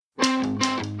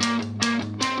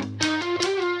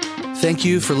Thank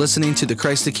you for listening to the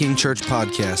Christ the King Church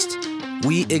podcast.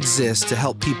 We exist to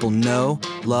help people know,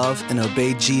 love, and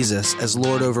obey Jesus as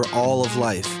Lord over all of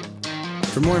life.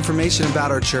 For more information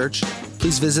about our church,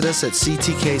 please visit us at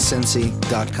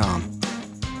ctkcincy.com.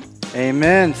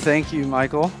 Amen. Thank you,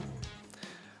 Michael.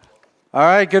 All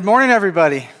right. Good morning,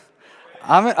 everybody.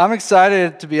 I'm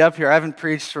excited to be up here. I haven't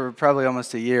preached for probably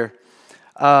almost a year.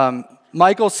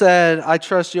 Michael said, "I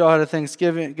trust you all had a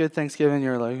Thanksgiving, good Thanksgiving."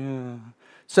 You're like, "Ugh."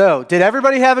 So, did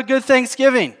everybody have a good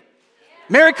Thanksgiving?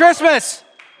 Merry Christmas!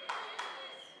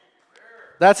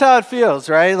 That's how it feels,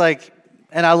 right?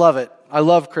 And I love it. I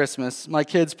love Christmas. My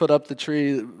kids put up the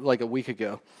tree like a week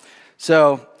ago.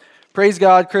 So, praise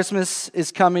God, Christmas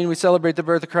is coming. We celebrate the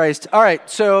birth of Christ. All right,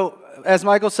 so as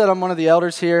Michael said, I'm one of the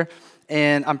elders here,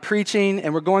 and I'm preaching,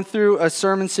 and we're going through a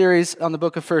sermon series on the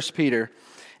book of 1 Peter.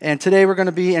 And today we're going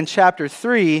to be in chapter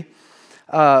 3,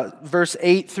 verse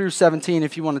 8 through 17,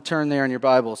 if you want to turn there in your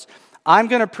Bibles. I'm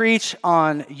going to preach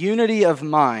on unity of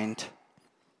mind,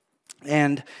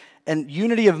 and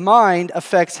unity of mind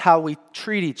affects how we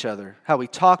treat each other, how we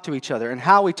talk to each other, and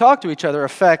how we talk to each other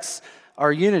affects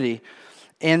our unity.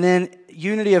 And then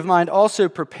unity of mind also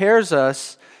prepares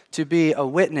us to be a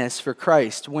witness for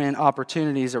Christ when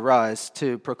opportunities arise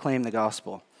to proclaim the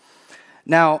gospel.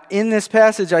 Now, in this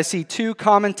passage, I see two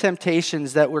common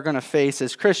temptations that we're going to face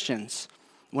as Christians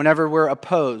whenever we're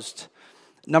opposed.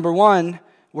 Number one,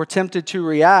 we're tempted to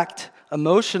react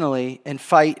emotionally and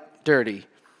fight dirty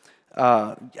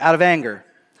out of anger.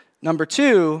 Number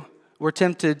two, we're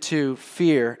tempted to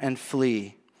fear and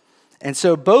flee. And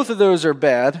so both of those are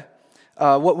bad.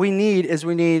 What we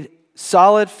need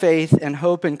solid faith and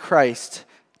hope in Christ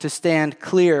to stand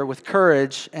clear with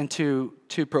courage and to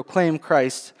proclaim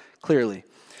Christ clearly.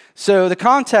 So the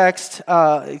context,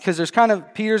 because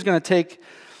Peter's going to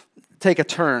take a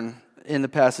turn in the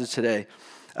passage today.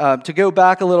 To go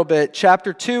back a little bit,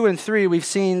 chapter 2 and 3, we've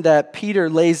seen that Peter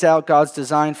lays out God's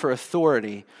design for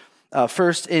authority.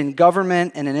 First in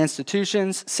government and in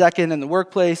institutions, second in the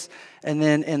workplace, and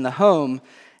then in the home.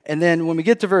 And then when we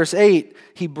get to verse 8,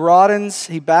 he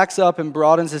backs up and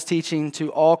broadens his teaching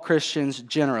to all Christians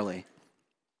generally.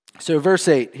 So verse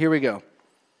 8, here we go.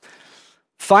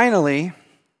 Finally,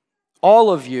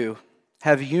 all of you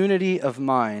have unity of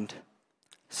mind,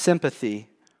 sympathy,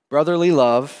 brotherly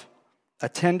love, a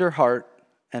tender heart,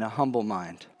 and a humble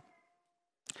mind.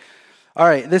 All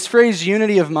right, this phrase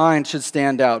unity of mind should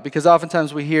stand out because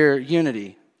oftentimes we hear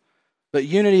unity. But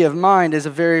unity of mind is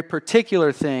a very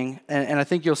particular thing, and I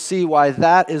think you'll see why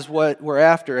that is what we're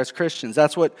after as Christians.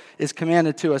 That's what is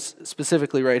commanded to us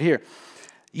specifically right here.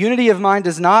 Unity of mind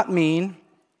does not mean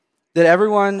that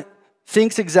everyone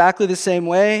thinks exactly the same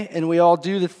way and we all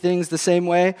do the things the same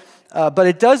way, but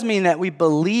it does mean that we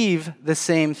believe the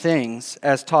same things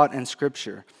as taught in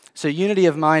Scripture. So unity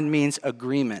of mind means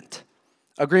agreement.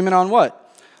 Agreement on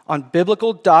what? On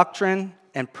biblical doctrine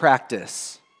and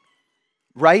practice.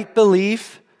 Right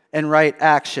belief and right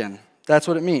action. That's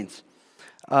what it means.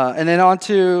 And then on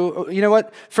to,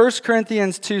 1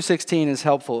 Corinthians 2:16 is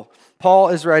helpful. Paul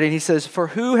is writing, he says, "For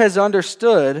who has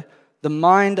understood the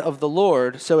mind of the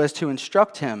Lord so as to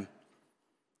instruct him?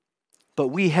 But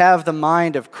we have the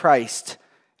mind of Christ."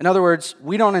 In other words,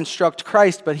 we don't instruct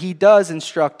Christ, but he does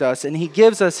instruct us, and he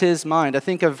gives us his mind. I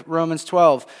think of Romans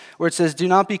 12, where it says, "Do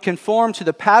not be conformed to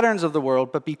the patterns of the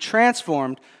world, but be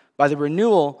transformed by the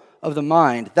renewal of the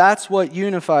mind." That's what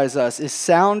unifies us, is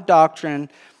sound doctrine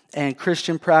and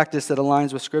Christian practice that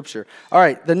aligns with Scripture. All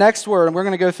right, the next word, and we're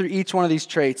going to go through each one of these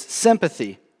traits,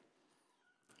 sympathy.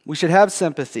 We should have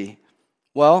sympathy.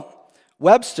 Well,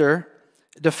 Webster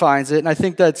defines it, and I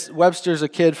think Webster's a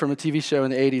kid from a TV show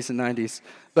in the 80s and 90s,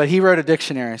 but he wrote a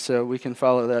dictionary, so we can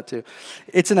follow that too.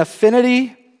 It's an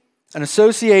affinity, an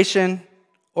association,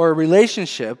 or a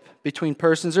relationship between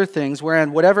persons or things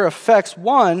wherein whatever affects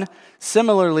one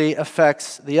similarly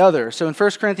affects the other. So in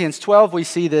 1 Corinthians 12, we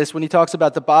see this when he talks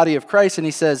about the body of Christ, and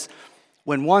he says,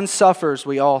 "When one suffers,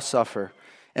 we all suffer.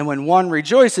 And when one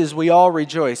rejoices, we all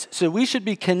rejoice." So we should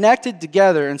be connected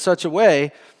together in such a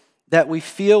way that we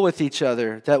feel with each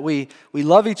other, that we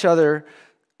love each other,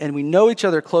 and we know each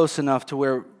other close enough to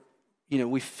where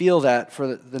we feel that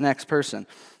for the next person.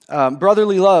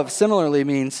 Brotherly love similarly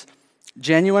means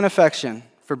genuine affection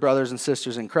for brothers and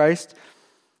sisters in Christ,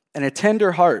 and a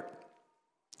tender heart.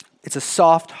 It's a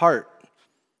soft heart,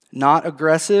 not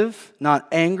aggressive, not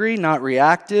angry, not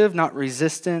reactive, not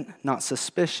resistant, not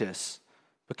suspicious,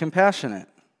 but compassionate.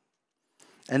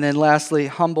 And then lastly,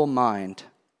 humble mind.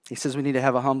 He says we need to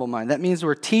have a humble mind. That means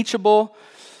we're teachable,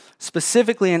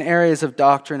 specifically in areas of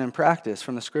doctrine and practice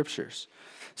from the Scriptures.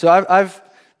 So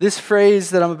This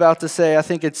phrase that I'm about to say, I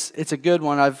think it's a good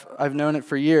one. I've known it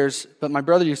for years, but my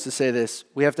brother used to say this.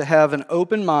 We have to have an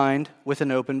open mind with an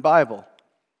open Bible.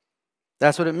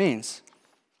 That's what it means.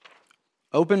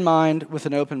 Open mind with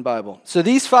an open Bible. So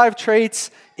these 5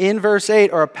 traits in verse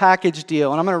 8 are a package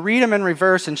deal, and I'm going to read them in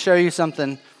reverse and show you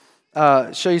something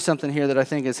here that I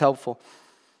think is helpful.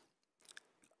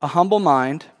 A humble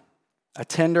mind, a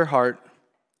tender heart,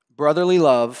 brotherly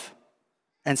love,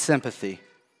 and sympathy.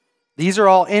 These are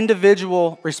all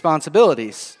individual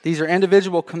responsibilities. These are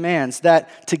individual commands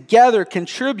that together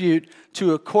contribute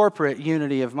to a corporate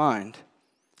unity of mind.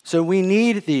 So we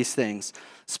need these things,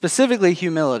 specifically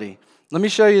humility. Let me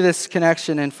show you this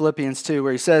connection in Philippians 2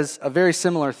 where he says a very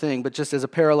similar thing, but just as a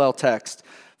parallel text.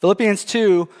 Philippians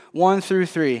 2, 1 through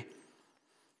 3.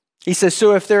 He says,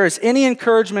 so if there is any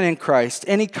encouragement in Christ,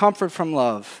 any comfort from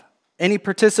love, any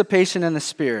participation in the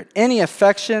Spirit, any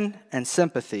affection and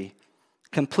sympathy,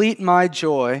 complete my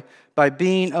joy by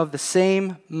being of the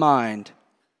same mind,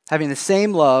 having the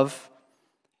same love,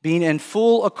 being in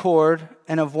full accord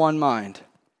and of one mind.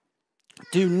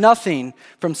 Do nothing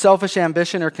from selfish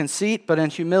ambition or conceit, but in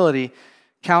humility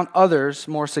count others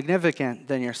more significant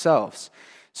than yourselves.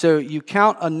 So you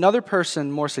count another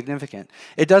person more significant.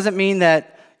 It doesn't mean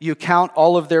that you count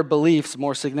all of their beliefs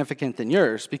more significant than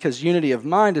yours, because unity of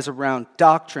mind is around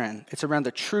doctrine. It's around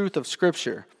the truth of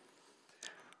Scripture.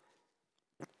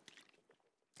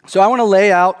 So I want to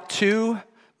lay out 2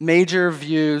 major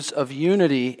views of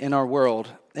unity in our world,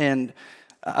 and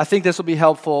I think this will be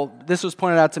helpful. This was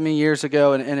pointed out to me years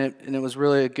ago, and it was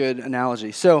really a good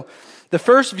analogy. So the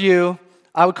first view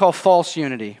I would call false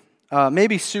unity,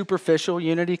 maybe superficial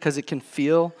unity because it can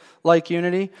feel like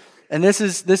unity, and this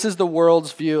is the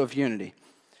world's view of unity.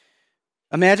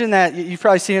 Imagine that you've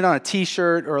probably seen it on a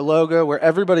T-shirt or a logo where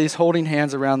everybody's holding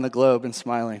hands around the globe and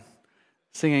smiling,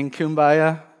 singing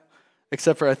Kumbaya.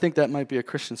 Except for I think that might be a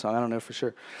Christian song. I don't know for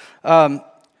sure.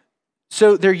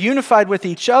 So they're unified with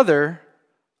each other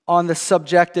on the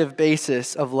subjective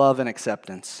basis of love and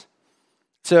acceptance.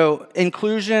 So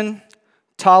inclusion,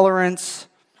 tolerance,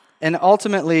 and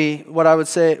ultimately what I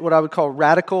would call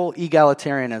radical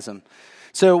egalitarianism.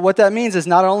 So what that means is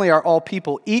not only are all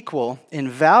people equal in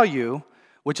value,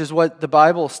 which is what the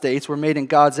Bible states, we're made in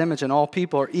God's image and all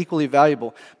people are equally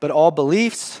valuable, but all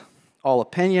beliefs, all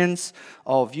opinions,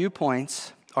 all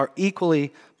viewpoints are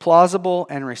equally plausible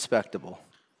and respectable.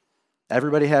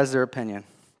 Everybody has their opinion.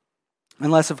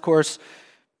 Unless, of course,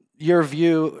 your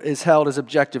view is held as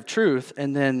objective truth,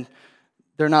 and then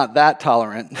they're not that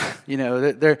tolerant.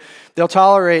 They'll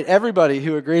tolerate everybody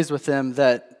who agrees with them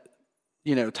that,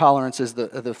 tolerance is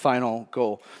the final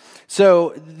goal.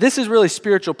 So this is really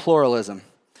spiritual pluralism.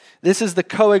 This is the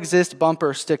coexist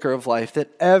bumper sticker of life, that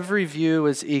every view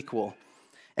is equal.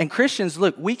 And Christians,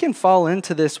 look, we can fall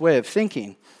into this way of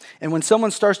thinking. And when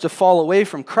someone starts to fall away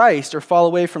from Christ or fall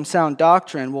away from sound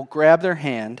doctrine, we'll grab their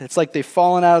hand. It's like they've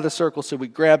fallen out of the circle, so we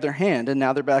grab their hand, and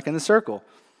now they're back in the circle.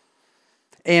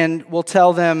 And we'll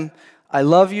tell them, I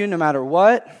love you no matter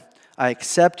what. I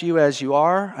accept you as you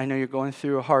are. I know you're going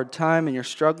through a hard time and you're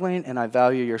struggling, and I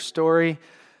value your story.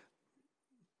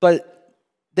 But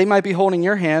they might be holding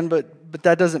your hand, but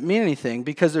that doesn't mean anything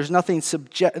because there's nothing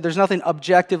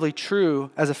objectively true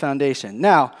as a foundation.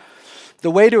 Now, the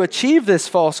way to achieve this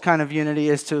false kind of unity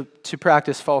is to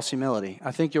practice false humility.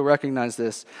 I think you'll recognize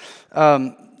this.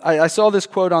 I saw this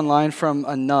quote online from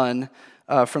a nun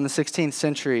from the 16th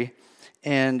century,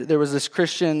 and there was this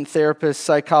Christian therapist,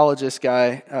 psychologist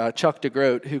guy, Chuck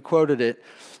DeGroat, who quoted it.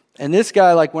 And this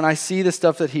guy, like when I see the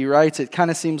stuff that he writes, it kind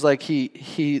of seems like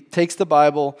he takes the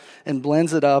Bible and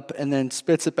blends it up and then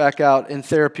spits it back out in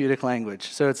therapeutic language.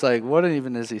 So it's like, what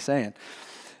even is he saying?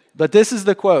 But this is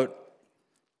the quote.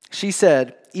 She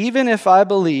said, even if I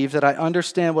believe that I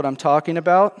understand what I'm talking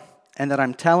about and that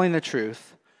I'm telling the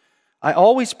truth, I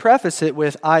always preface it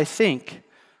with, I think,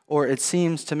 or it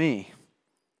seems to me.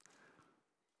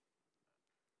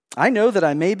 I know that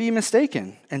I may be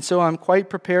mistaken, and so I'm quite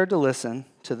prepared to listen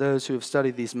to those who have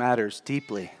studied these matters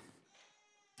deeply.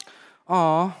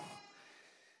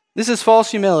 This is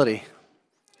false humility.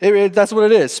 That's what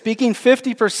it is. Speaking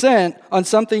 50% on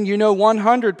something you know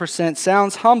 100%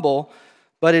 sounds humble,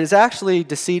 but it is actually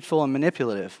deceitful and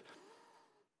manipulative.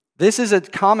 This is a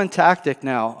common tactic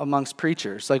now amongst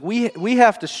preachers. Like we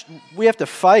have to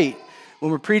fight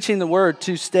when we're preaching the word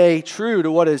to stay true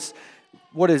to what is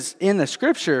in the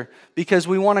Scripture, because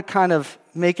we want to kind of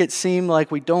make it seem like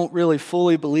we don't really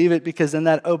fully believe it, because then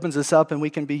that opens us up and we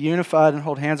can be unified and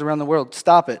hold hands around the world.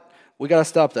 Stop it. We got to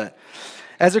stop that.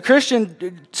 As a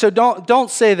Christian, so don't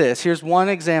say this. Here's one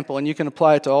example, and you can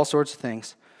apply it to all sorts of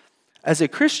things. As a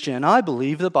Christian, I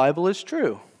believe the Bible is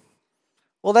true.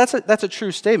 Well, that's a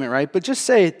true statement, right? But just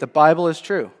say the Bible is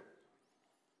true.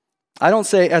 I don't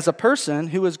say, as a person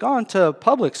who has gone to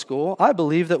public school, I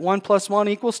believe that 1 +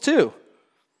 1 = 2.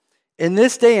 In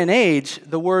this day and age,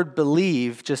 the word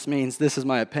believe just means this is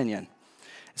my opinion.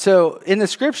 So in the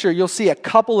scripture, you'll see a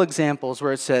couple examples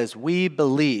where it says, we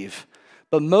believe.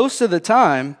 But most of the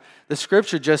time, the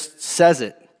scripture just says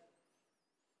it.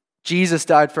 Jesus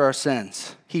died for our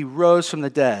sins. He rose from the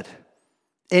dead.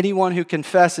 Anyone who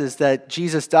confesses that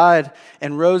Jesus died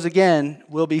and rose again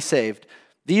will be saved.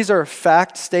 These are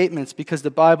fact statements because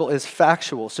the Bible is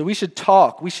factual. So we should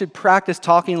talk. We should practice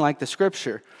talking like the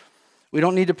scripture. We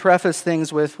don't need to preface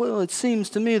things with, well, it seems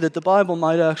to me that the Bible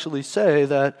might actually say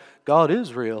that God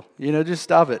is real. Just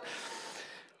stop it.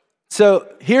 So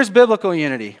here's biblical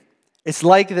unity. It's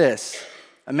like this.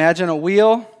 Imagine a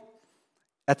wheel.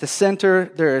 At the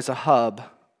center, there is a hub.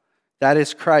 That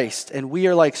is Christ. And we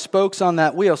are like spokes on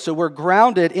that wheel. So we're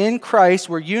grounded in Christ.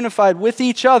 We're unified with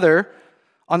each other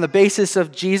on the basis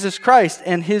of Jesus Christ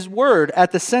and His Word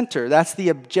at the center. That's the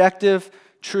objective,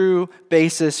 true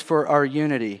basis for our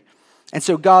unity. And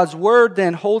so God's Word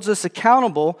then holds us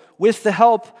accountable with the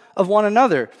help of one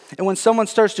another. And when someone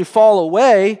starts to fall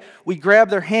away, we grab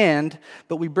their hand,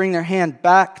 but we bring their hand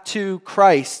back to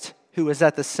Christ, who is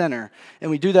at the center. And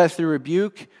we do that through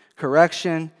rebuke,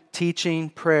 correction, teaching,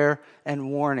 prayer, and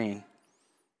warning.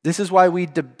 This is why we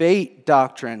debate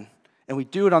doctrine, and we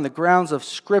do it on the grounds of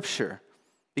Scripture,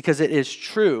 because it is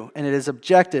true and it is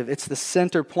objective. It's the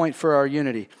center point for our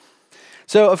unity.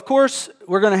 So, of course,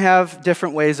 we're going to have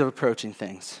different ways of approaching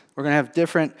things. We're going to have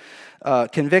different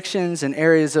convictions and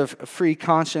areas of free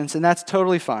conscience, and that's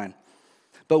totally fine.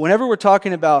 But whenever we're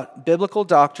talking about biblical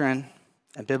doctrine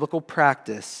and biblical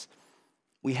practice,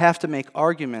 we have to make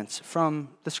arguments from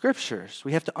the Scriptures.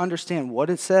 We have to understand what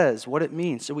it says, what it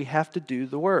means, so we have to do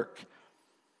the work.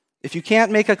 If you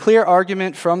can't make a clear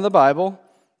argument from the Bible,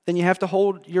 then you have to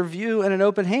hold your view in an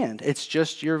open hand. It's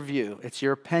just your view. It's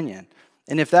your opinion.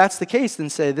 And if that's the case, then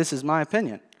say, this is my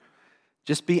opinion.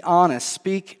 Just be honest.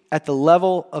 Speak at the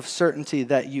level of certainty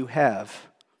that you have.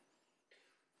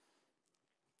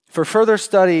 For further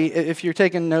study, if you're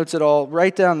taking notes at all,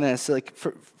 write down this, like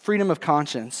freedom of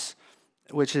conscience,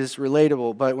 which is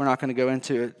relatable, but we're not going to go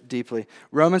into it deeply.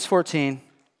 Romans 14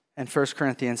 and 1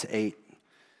 Corinthians 8.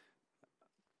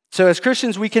 So as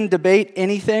Christians, we can debate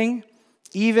anything,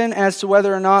 even as to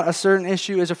whether or not a certain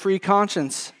issue is a free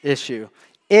conscience issue,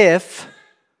 if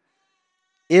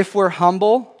we're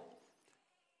humble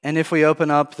and if we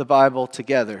open up the Bible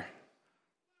together.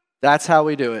 That's how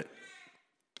we do it.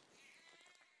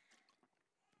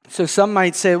 So some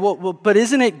might say, well, but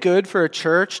isn't it good for a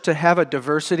church to have a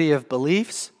diversity of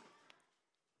beliefs?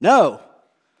 No.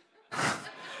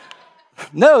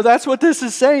 No, that's what this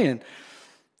is saying.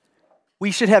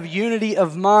 We should have unity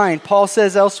of mind. Paul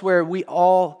says elsewhere,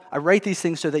 I write these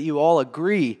things so that you all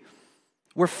agree.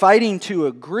 We're fighting to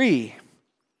agree,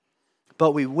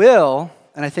 but we will,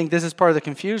 and I think this is part of the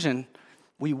confusion,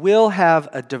 we will have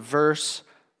a diverse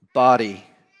body.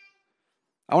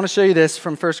 I want to show you this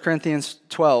from 1 Corinthians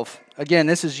 12. Again,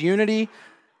 this is unity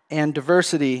and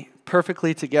diversity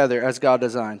perfectly together as God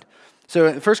designed.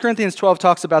 So 1 Corinthians 12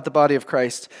 talks about the body of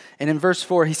Christ, and in verse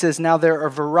 4 he says, now there are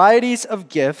varieties of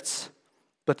gifts,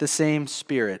 but the same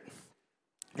Spirit.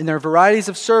 And there are varieties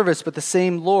of service, but the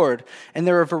same Lord. And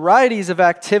there are varieties of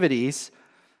activities,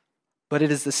 but it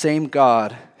is the same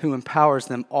God who empowers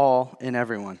them all in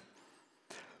everyone.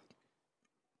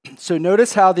 So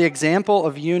notice how the example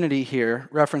of unity here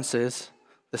references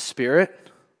the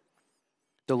Spirit,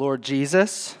 the Lord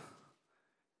Jesus,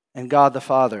 and God the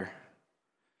Father.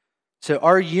 So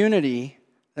our unity,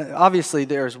 obviously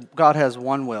God has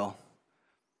one will.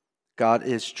 God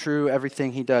is true,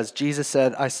 everything He does. Jesus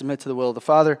said, I submit to the will of the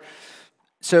Father.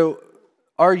 So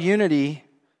our unity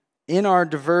in our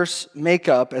diverse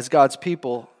makeup as God's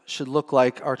people should look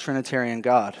like our Trinitarian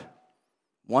God.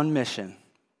 One mission.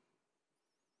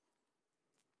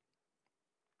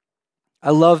 I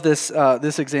love this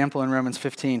example in Romans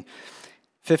 15,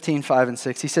 5 and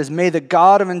 6. He says, may the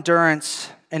God of endurance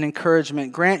and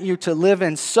encouragement grant you to live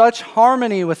in such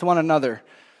harmony with one another.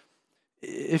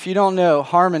 If you don't know,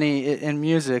 harmony in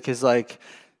music is like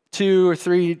 2 or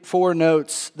 3, 4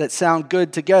 notes that sound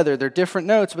good together. They're different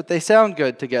notes, but they sound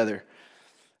good together.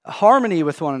 Harmony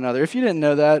with one another. If you didn't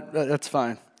know that, that's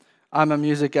fine. I'm a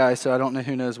music guy, so I don't know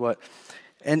who knows what.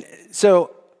 And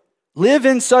so, live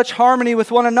in such harmony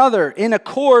with one another, in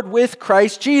accord with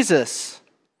Christ Jesus,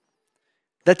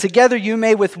 that together you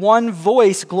may with one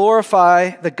voice glorify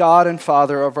the God and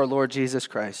Father of our Lord Jesus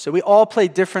Christ. So we all play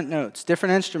different notes,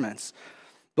 different instruments,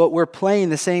 but we're playing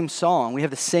the same song. We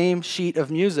have the same sheet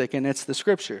of music, and it's the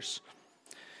Scriptures.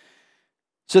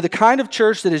 So the kind of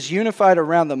church that is unified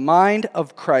around the mind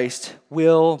of Christ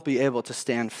will be able to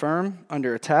stand firm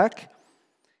under attack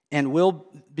and will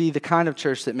be the kind of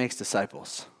church that makes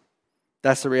disciples.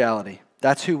 That's the reality.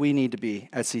 That's who we need to be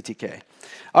at CTK.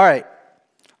 All right,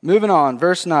 moving on.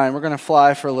 Verse 9. We're going to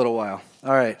fly for a little while.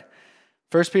 All right.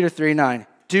 1 Peter 3:9.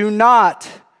 Do not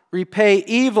repay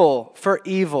evil for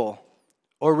evil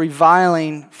or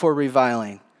reviling for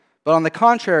reviling, but on the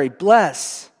contrary,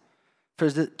 bless. For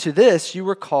to this you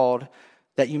were called,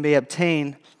 that you may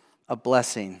obtain a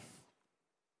blessing.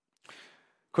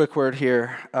 Quick word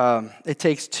here. It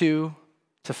takes two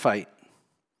to fight.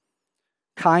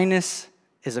 Kindness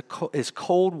is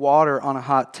cold water on a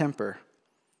hot temper.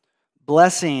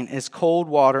 Blessing is cold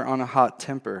water on a hot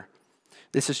temper.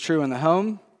 This is true in the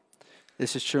home,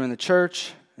 this is true in the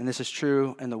church, and this is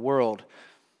true in the world.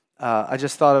 I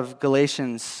just thought of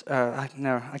Galatians, I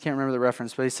can't remember the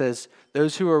reference, but he says,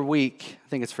 those who are weak, I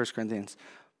think it's 1 Corinthians,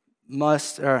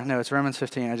 it's Romans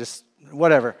 15,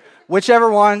 whatever. Whichever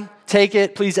one, take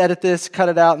it, please edit this, cut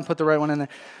it out, and put the right one in there.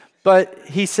 But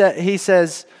he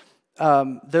says,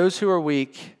 those who are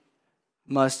weak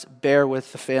must bear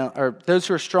with those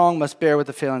who are strong must bear with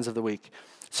the failings of the weak.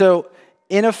 So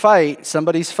in a fight,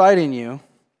 somebody's fighting you,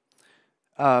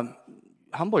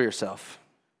 humble yourself.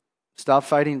 Stop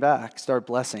fighting back. Start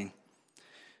blessing.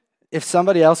 If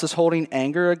somebody else is holding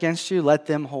anger against you, let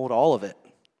them hold all of it.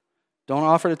 Don't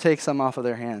offer to take some off of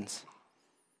their hands.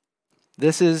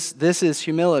 This is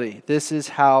humility. This is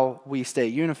how we stay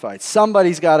unified.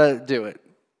 Somebody's got to do it.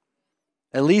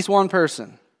 At least one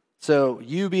person. So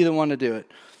you be the one to do it.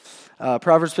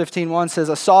 Proverbs 15:1 says,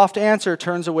 a soft answer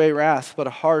turns away wrath, but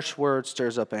a harsh word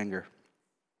stirs up anger.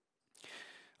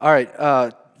 All right,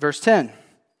 verse 10.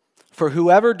 For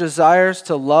whoever desires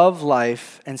to love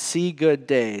life and see good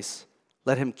days,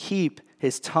 let him keep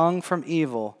his tongue from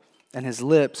evil and his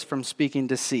lips from speaking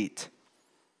deceit.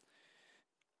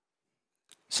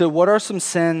 So what are some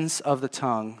sins of the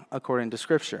tongue according to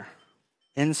Scripture?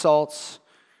 Insults,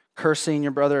 cursing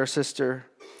your brother or sister,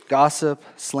 gossip,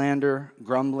 slander,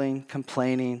 grumbling,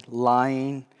 complaining,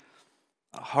 lying,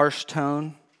 a harsh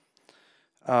tone,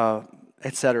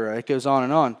 etc. It goes on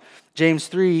and on. James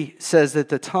 3 says that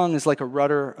the tongue is like a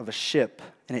rudder of a ship,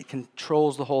 and it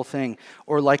controls the whole thing.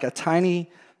 Or like a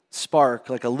tiny spark,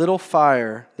 like a little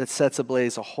fire that sets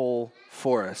ablaze a whole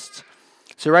forest.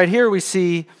 So right here we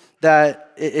see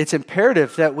that it's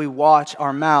imperative that we watch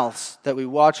our mouths, that we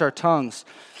watch our tongues.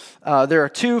 There are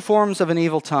two forms of an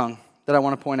evil tongue that I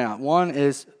want to point out. One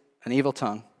is an evil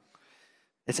tongue.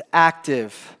 It's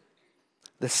active.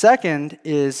 The second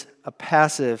is a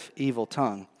passive evil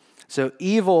tongue. So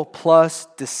evil plus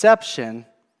deception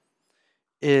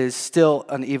is still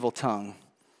an evil tongue.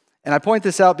 And I point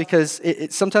this out because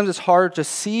sometimes it's hard to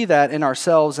see that in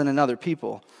ourselves and in other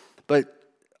people. But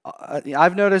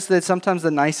I've noticed that sometimes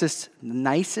the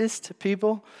nicest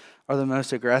people are the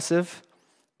most aggressive,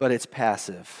 but it's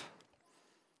passive.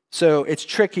 So it's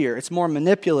trickier, it's more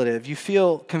manipulative. You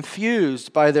feel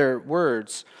confused by their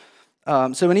words.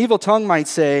 So an evil tongue might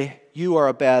say, you are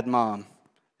a bad mom.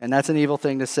 And that's an evil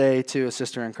thing to say to a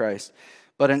sister in Christ.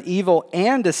 But an evil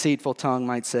and deceitful tongue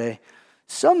might say,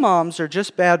 some moms are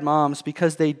just bad moms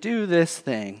because they do this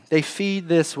thing. They feed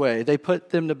this way. They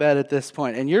put them to bed at this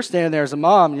point. And you're standing there as a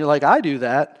mom, and you're like, I do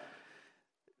that.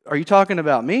 Are you talking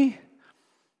about me?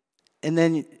 And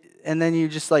then you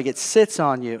just like, it sits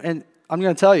on you. And I'm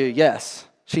going to tell you, yes,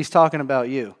 she's talking about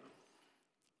you.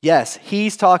 Yes,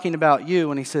 he's talking about you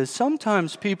when he says,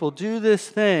 sometimes people do this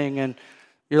thing, and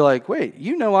you're like, wait,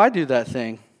 you know I do that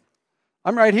thing.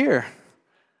 I'm right here.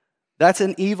 That's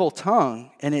an evil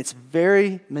tongue, and it's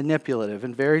very manipulative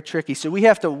and very tricky. So we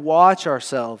have to watch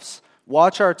ourselves,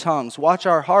 watch our tongues, watch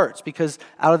our hearts, because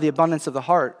out of the abundance of the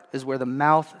heart is where the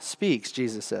mouth speaks,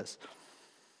 Jesus says.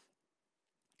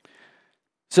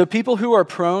 So people who are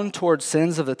prone towards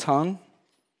sins of the tongue,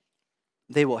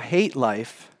 they will hate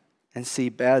life and see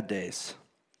bad days.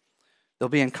 They'll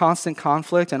be in constant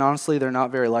conflict, and honestly, they're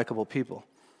not very likable people.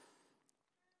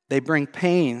 They bring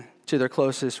pain to their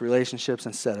closest relationships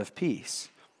instead of peace.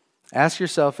 Ask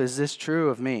yourself, is this true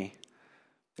of me?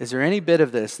 Is there any bit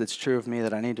of this that's true of me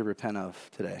that I need to repent of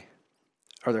today?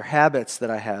 Are there habits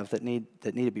that I have that need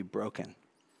to be broken?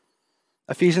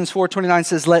 Ephesians 4:29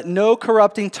 says, let no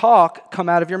corrupting talk come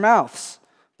out of your mouths,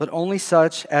 but only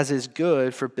such as is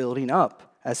good for building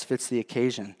up, as fits the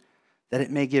occasion, that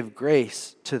it may give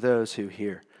grace to those who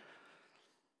hear.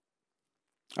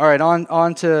 All right,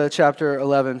 on to chapter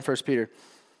 11, 1 Peter.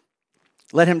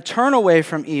 Let him turn away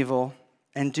from evil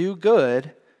and do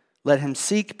good. Let him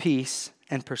seek peace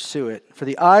and pursue it. For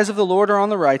the eyes of the Lord are on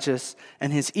the righteous,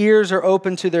 and his ears are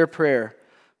open to their prayer.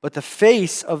 but the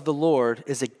face of the Lord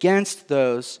is against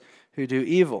those who do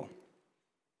evil.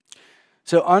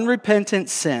 So unrepentant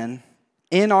sin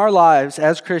in our lives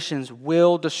as Christians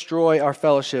will destroy our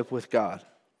fellowship with God.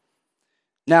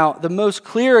 Now, the most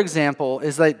clear example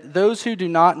is that those who do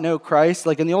not know Christ,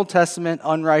 like in the Old Testament,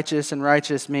 unrighteous and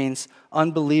righteous means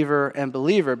unbeliever and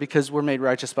believer because we're made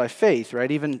righteous by faith,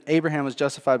 right? Even Abraham was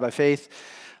justified by faith.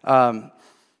 But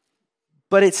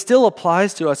it still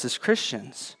applies to us as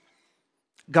Christians.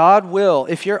 God will,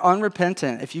 if you're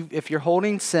unrepentant, if you're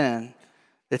holding sin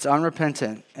that's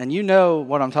unrepentant, and you know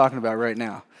what I'm talking about right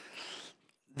now,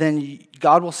 then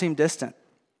God will seem distant.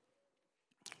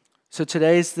 So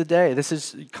today's the day. This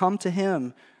is, come to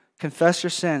Him, confess your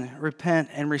sin, repent,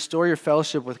 and restore your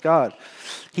fellowship with God.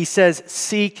 He says,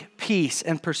 seek peace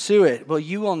and pursue it. Well,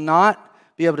 you will not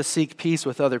be able to seek peace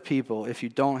with other people if you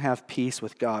don't have peace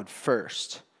with God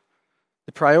first.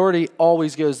 The priority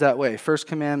always goes that way. First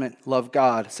commandment, love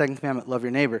God. Second commandment, love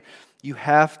your neighbor. You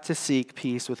have to seek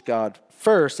peace with God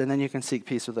first, and then you can seek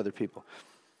peace with other people.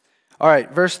 All right,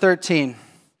 verse 13.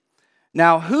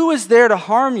 Now, who is there to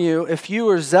harm you if you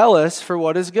are zealous for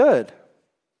what is good?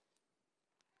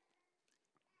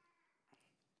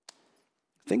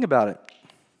 Think about it.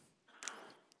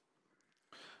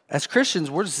 As Christians,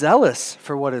 we're zealous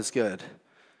for what is good.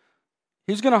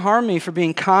 Who's going to harm me for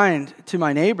being kind to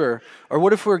my neighbor? Or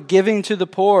what if we're giving to the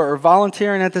poor, or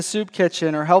volunteering at the soup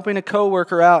kitchen, or helping a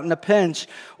coworker out in a pinch,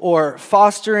 or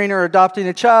fostering or adopting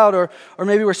a child, or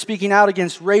maybe we're speaking out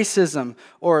against racism,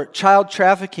 or child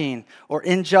trafficking, or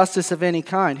injustice of any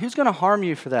kind? Who's going to harm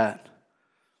you for that?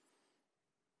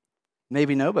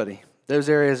 Maybe nobody. Those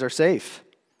areas are safe.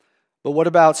 But what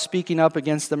about speaking up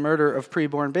against the murder of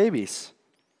preborn babies?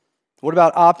 What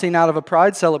about opting out of a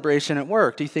pride celebration at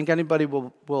work? Do you think anybody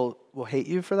will hate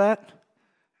you for that?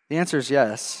 The answer is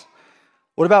yes.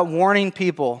 What about warning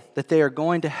people that they are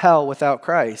going to hell without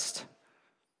Christ?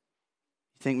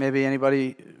 You think maybe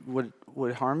anybody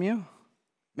would harm you?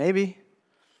 Maybe.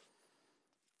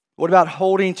 What about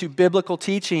holding to biblical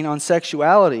teaching on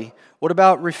sexuality? What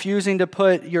about refusing to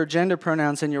put your gender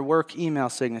pronouns in your work email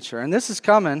signature? And this is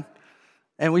coming,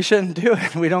 and we shouldn't do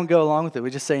it. We don't go along with it.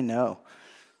 We just say no.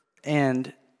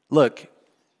 And look,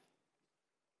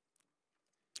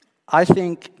 I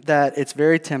think that it's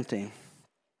very tempting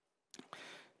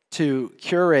to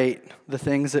curate the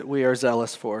things that we are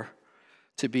zealous for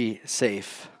to be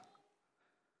safe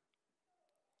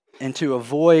and to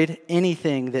avoid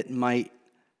anything that might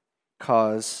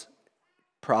cause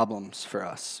problems for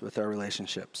us with our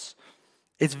relationships.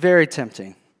 It's very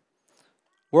tempting.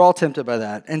 We're all tempted by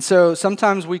that. And so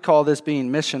sometimes we call this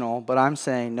being missional, but I'm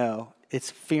saying no. It's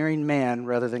fearing man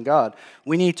rather than God.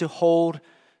 We need to hold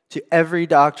to every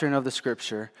doctrine of the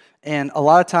Scripture. And a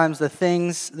lot of times the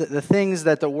things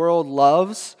that the world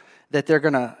loves, that they're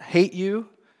going to hate you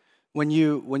when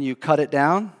you cut it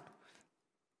down,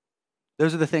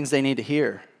 those are the things they need to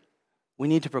hear. We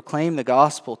need to proclaim the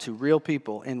gospel to real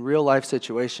people in real life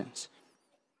situations.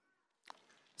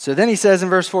 So then he says in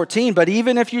verse 14, but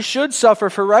even if you should suffer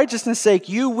for righteousness' sake,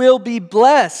 you will be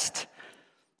blessed.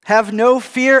 Have no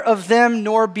fear of them,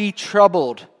 nor be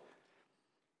troubled.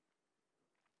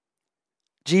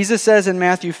 Jesus says in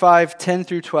Matthew 5:10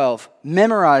 through 12,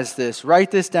 memorize this, write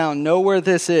this down, know where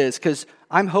this is, because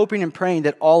I'm hoping and praying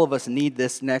that all of us need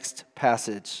this next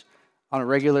passage on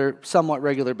a somewhat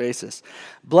regular basis.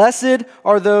 Blessed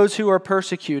are those who are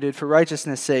persecuted for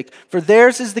righteousness' sake, for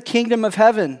theirs is the kingdom of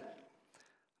heaven.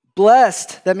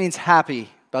 Blessed, that means happy,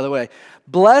 by the way.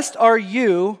 Blessed are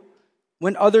you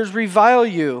when others revile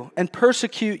you and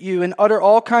persecute you and utter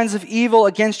all kinds of evil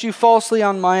against you falsely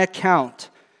on my account.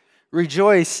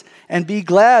 Rejoice and be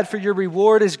glad, for your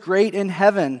reward is great in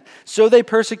heaven. So they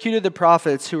persecuted the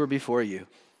prophets who were before you.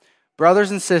 Brothers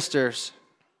and sisters,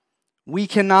 we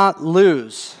cannot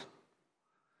lose.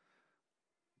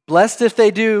 Blessed if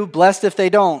they do, blessed if they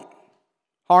don't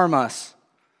harm us.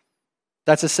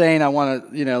 That's a saying I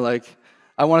want to,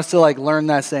 I want us to learn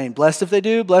that saying. Blessed if they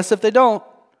do, blessed if they don't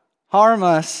harm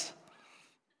us.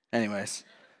 Anyways.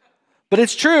 But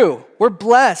it's true. We're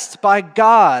blessed by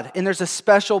God. And there's a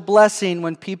special blessing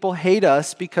when people hate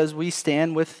us because we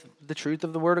stand with the truth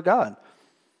of the Word of God.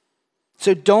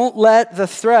 So don't let the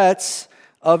threats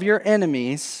of your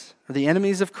enemies, or the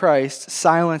enemies of Christ,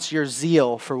 silence your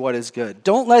zeal for what is good.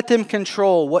 Don't let them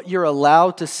control what you're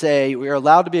allowed to say, what you're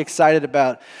allowed to be excited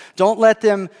about. Don't let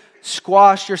them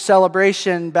squash your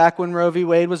celebration back when Roe v.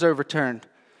 Wade was overturned.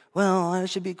 Well, I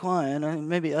should be quiet.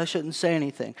 Maybe I shouldn't say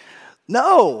anything.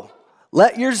 No.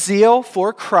 Let your zeal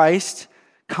for Christ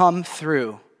come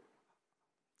through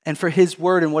and for His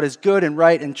word and what is good and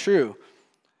right and true.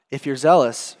 if you're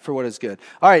zealous for what is good.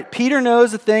 All right, Peter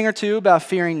knows a thing or two about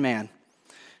fearing man.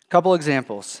 A couple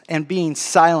examples, and being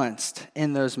silenced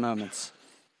in those moments.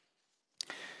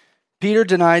 Peter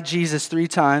denied Jesus 3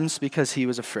 times because he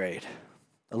was afraid.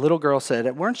 A little girl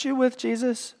said, "Weren't you with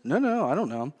Jesus?" No, I don't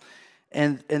know him.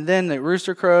 And then the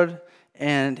rooster crowed,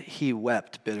 and he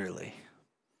wept bitterly.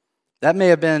 That may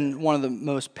have been one of the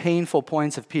most painful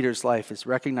points of Peter's life, is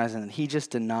recognizing that he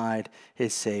just denied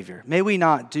his Savior. May we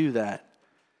not do that.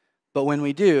 But when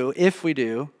we do, if we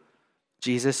do,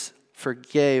 Jesus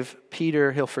forgave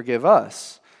Peter, he'll forgive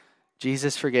us.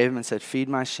 Jesus forgave him and said, "Feed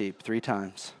my sheep," 3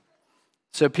 times.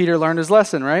 So Peter learned his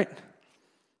lesson, right?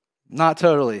 Not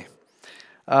totally.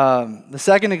 The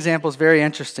second example is very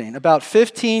interesting. About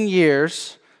 15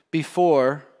 years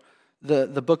before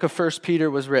the book of 1 Peter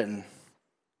was written,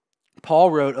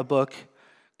 Paul wrote a book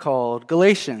called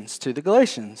Galatians to the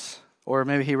Galatians. Or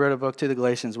maybe he wrote a book to the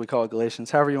Galatians, we call it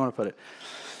Galatians, however you want to put it.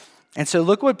 And so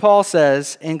look what Paul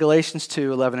says in Galatians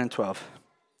 2, 11 and 12.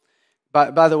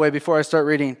 By the way, before I start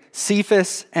reading,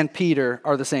 Cephas and Peter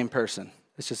are the same person.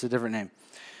 It's just a different name.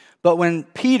 "But when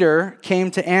Peter came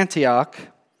to Antioch,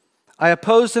 I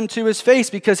opposed him to his face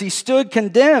because he stood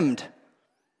condemned.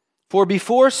 For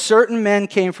before certain men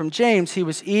came from James, he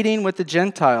was eating with the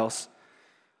Gentiles.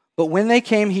 But when they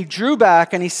came, he drew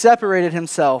back and he separated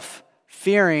himself,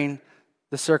 fearing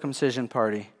the circumcision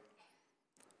party."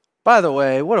 By the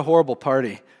way, what a horrible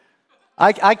party.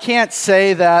 I can't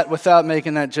say that without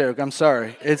making that joke. I'm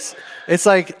sorry. It's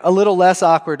like a little less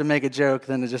awkward to make a joke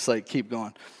than to just like keep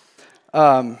going.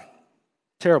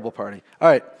 Terrible party. All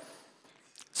right.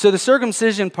 So the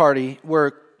circumcision party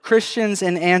were Christians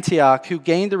in Antioch who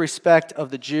gained the respect of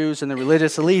the Jews and the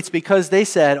religious elites because they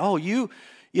said,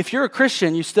 if you're a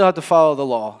Christian, you still have to follow the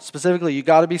law. Specifically, you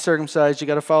got to be circumcised, you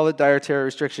got to follow the dietary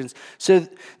restrictions. So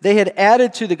they had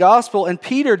added to the gospel, and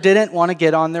Peter didn't want to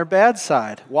get on their bad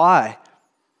side. Why?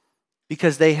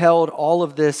 Because they held all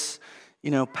of this,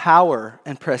 power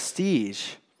and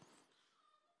prestige.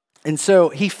 And so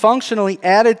he functionally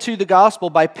added to the gospel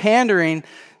by pandering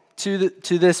to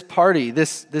this party,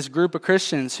 this group of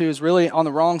Christians who is really on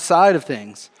the wrong side of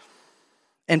things.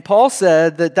 And Paul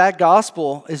said that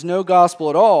gospel is no gospel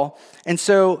at all. And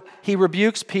so he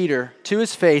rebukes Peter to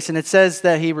his face, and it says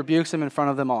that he rebukes him in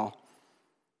front of them all.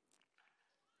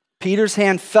 Peter's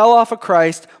hand fell off of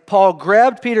Christ. Paul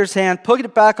grabbed Peter's hand, put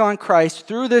it back on Christ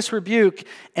through this rebuke,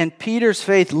 and Peter's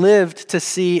faith lived to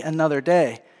see another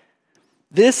day.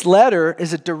 This letter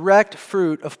is a direct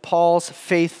fruit of Paul's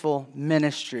faithful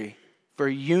ministry for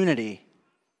unity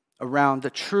around the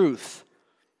truth.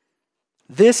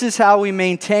 This is how we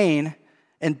maintain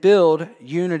and build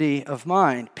unity of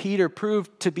mind. Peter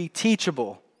proved to be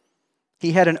teachable.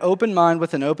 He had an open mind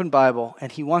with an open Bible,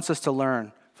 and he wants us to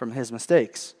learn from his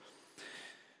mistakes.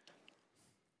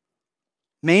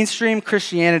 Mainstream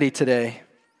Christianity today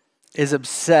is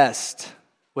obsessed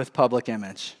with public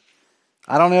image.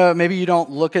 I don't know, maybe you don't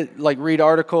read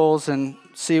articles and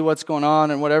see what's going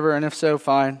on and whatever, and if so,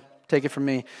 fine, take it from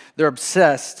me. They're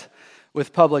obsessed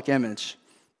with public image.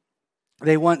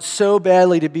 They want so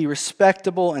badly to be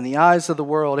respectable in the eyes of the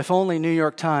world. If only New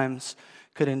York Times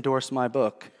could endorse my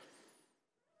book.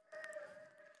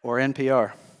 Or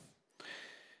NPR.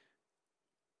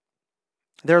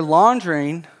 They're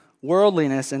laundering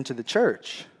worldliness into the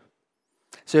church.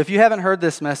 So if you haven't heard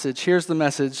this message, here's the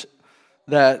message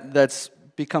that's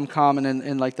become common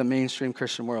in the mainstream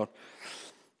Christian world.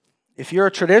 If you're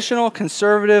a traditional,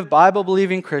 conservative,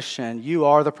 Bible-believing Christian, you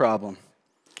are the problem.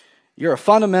 You're a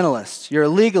fundamentalist, you're a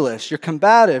legalist, you're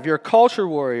combative, you're a culture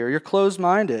warrior, you're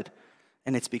closed-minded.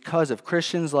 And it's because of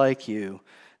Christians like you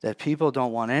that people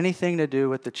don't want anything to do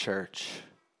with the church.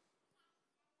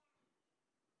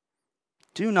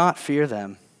 Do not fear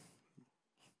them.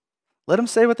 Let them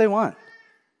say what they want.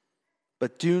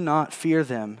 But do not fear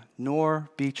them, nor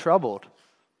be troubled.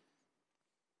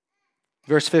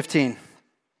 Verse 15.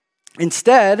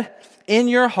 Instead, in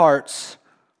your hearts,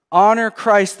 honor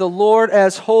Christ the Lord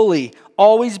as holy,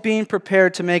 always being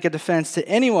prepared to make a defense to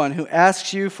anyone who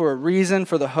asks you for a reason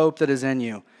for the hope that is in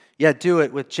you, yet do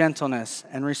it with gentleness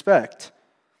and respect.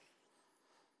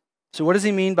 So what does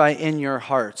he mean by in your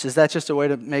hearts? Is that just a way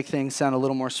to make things sound a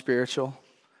little more spiritual?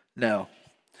 No.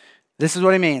 This is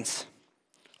what he means.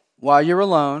 While you're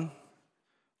alone,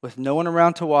 with no one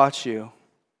around to watch you,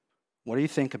 what do you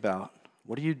think about?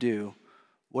 What do you do?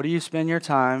 What do you spend your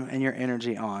time and your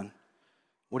energy on?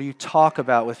 What do you talk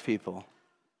about with people?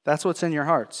 That's what's in your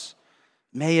hearts.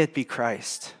 May it be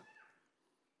Christ.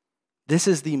 This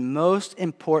is the most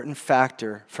important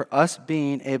factor for us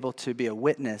being able to be a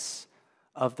witness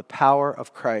of the power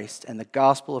of Christ and the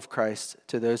gospel of Christ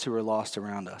to those who are lost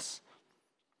around us.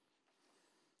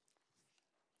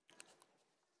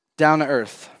 Down to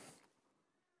earth.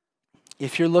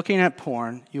 If you're looking at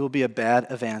porn, you will be a bad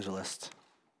evangelist.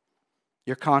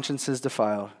 Your conscience is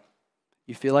defiled.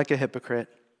 You feel like a hypocrite.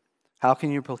 How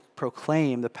can you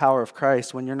proclaim the power of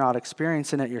Christ when you're not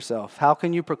experiencing it yourself? How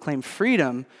can you proclaim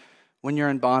freedom when you're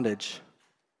in bondage?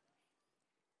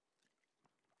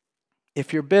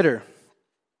 If you're bitter,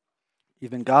 you've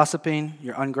been gossiping,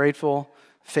 you're ungrateful,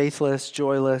 faithless,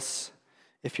 joyless.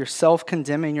 If you're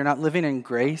self-condemning, you're not living in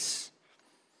grace.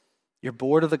 You're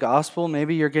bored of the gospel.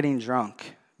 Maybe you're getting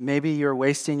drunk. Maybe you're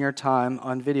wasting your time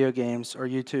on video games or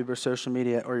YouTube or social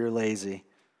media, or you're lazy.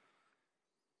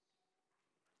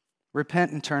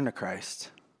 Repent and turn to Christ.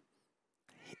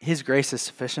 His grace is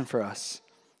sufficient for us.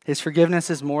 His forgiveness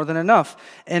is more than enough.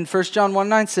 And 1 John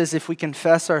 1:9 says, if we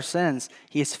confess our sins,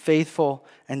 He is faithful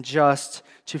and just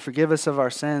to forgive us of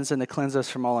our sins and to cleanse us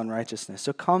from all unrighteousness.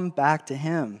 So come back to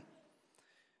Him.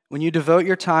 When you devote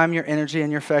your time, your energy,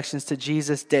 and your affections to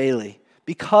Jesus daily,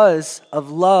 because of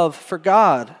love for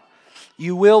God,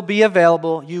 you will be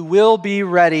available, you will be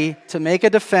ready to make a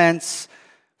defense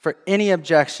for any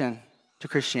objection to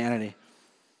Christianity.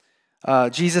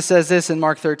 Jesus says this in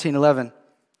Mark 13:11.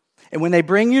 And when they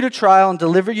bring you to trial and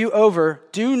deliver you over,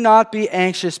 do not be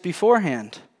anxious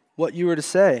beforehand what you are to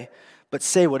say, but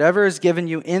say whatever is given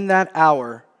you in that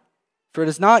hour, for it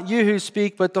is not you who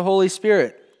speak, but the Holy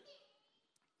Spirit.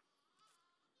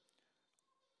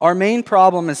 Our main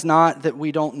problem is not that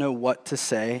we don't know what to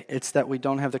say, it's that we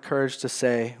don't have the courage to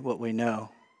say what we know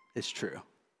is true.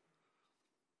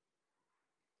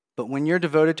 But when you're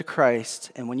devoted to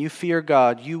Christ and when you fear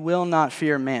God, you will not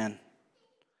fear man.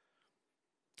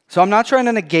 So I'm not trying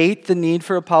to negate the need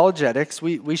for apologetics.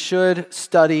 We should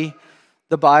study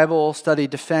the Bible, study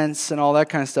defense and all that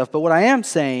kind of stuff. But what I am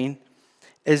saying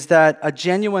is that a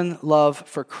genuine love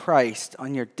for Christ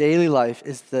on your daily life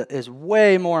is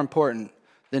way more important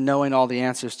than knowing all the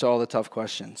answers to all the tough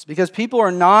questions. Because people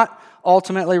are not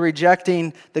ultimately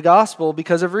rejecting the gospel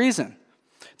because of reason.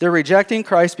 They're rejecting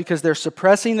Christ because they're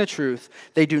suppressing the truth.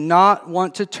 They do not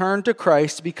want to turn to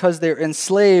Christ because they're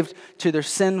enslaved to their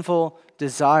sinful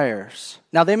desires.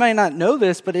 Now, they might not know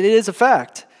this, but it is a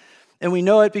fact. And we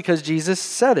know it because Jesus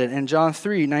said it in John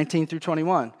 3:19 through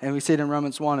 21. And we see it in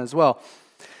Romans 1 as well.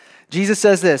 Jesus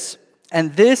says this,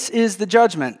 and this is the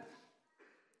judgment.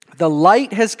 The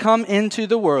light has come into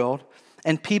the world,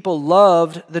 and people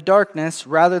loved the darkness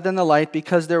rather than the light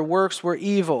because their works were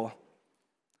evil.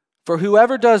 For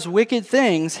whoever does wicked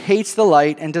things hates the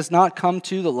light and does not come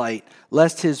to the light,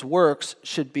 lest his works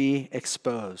should be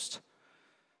exposed.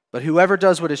 But whoever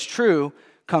does what is true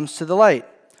comes to the light,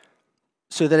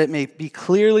 so that it may be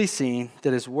clearly seen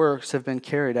that his works have been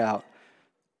carried out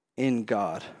in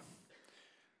God.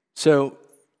 So,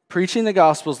 preaching the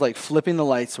gospel is like flipping the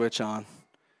light switch on,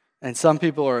 and some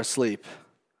people are asleep.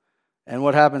 And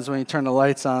what happens when you turn the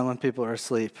lights on when people are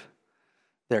asleep?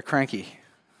 They're cranky,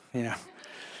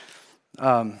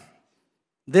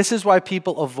 This is why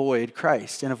people avoid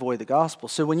Christ and avoid the gospel.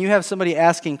 So when you have somebody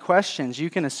asking questions, you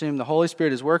can assume the Holy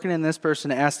Spirit is working in this person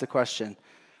to ask the question.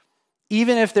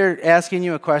 Even if they're asking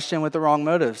you a question with the wrong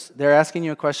motives, they're asking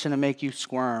you a question to make you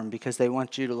squirm because they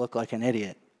want you to look like an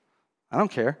idiot. I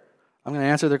don't care. I'm going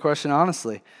to answer their question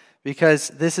honestly because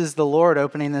this is the Lord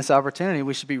opening this opportunity.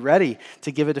 We should be ready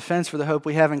to give a defense for the hope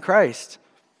we have in Christ.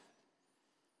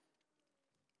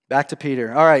 Back to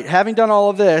Peter. All right, having done all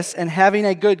of this and having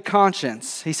a good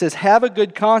conscience, he says, have a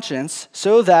good conscience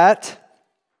so that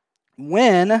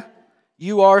when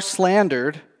you are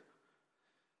slandered,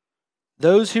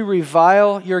 those who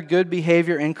revile your good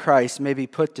behavior in Christ may be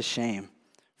put to shame.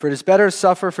 For it is better to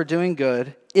suffer for doing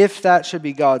good, if that should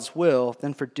be God's will,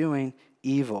 than for doing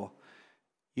evil.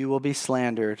 You will be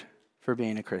slandered for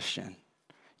being a Christian.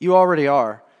 You already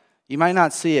are. You might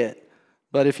not see it.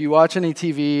 But if you watch any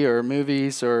TV or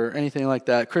movies or anything like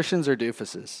that, Christians are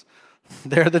doofuses.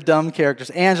 They're the dumb characters.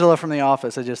 Angela from The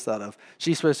Office, I just thought of.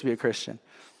 She's supposed to be a Christian.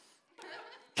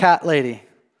 Cat lady.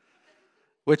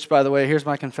 Which, by the way, here's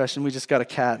my confession. We just got a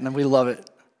cat, and we love it.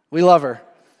 We love her.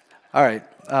 All right,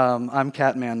 I'm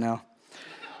cat man now.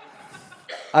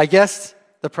 I guess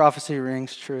the prophecy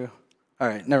rings true. All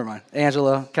right, never mind.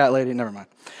 Angela, cat lady, never mind.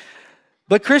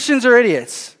 But Christians are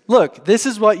idiots. Look, this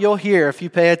is what you'll hear if you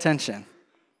pay attention.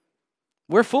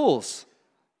 We're fools.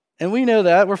 And we know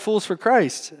that. We're fools for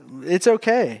Christ. It's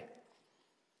okay.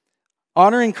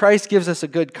 Honoring Christ gives us a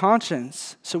good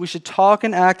conscience. So we should talk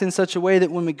and act in such a way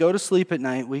that when we go to sleep at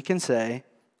night, we can say,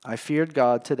 I feared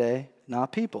God today,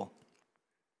 not people.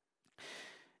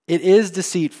 It is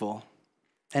deceitful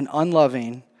and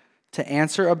unloving to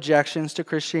answer objections to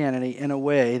Christianity in a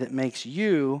way that makes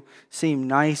you seem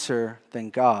nicer than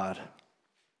God.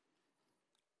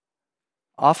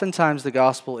 Oftentimes the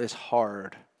gospel is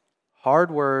hard.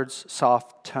 Hard words,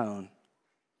 soft tone.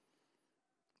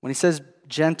 When he says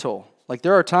gentle, like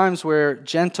there are times where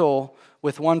gentle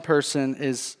with one person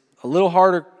is a little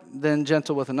harder than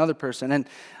gentle with another person. And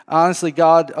honestly,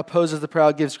 God opposes the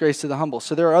proud, gives grace to the humble.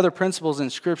 So there are other principles in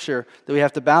Scripture that we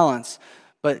have to balance.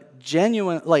 But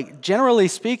generally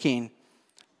speaking,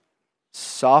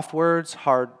 soft words,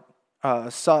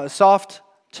 soft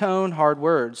tone, hard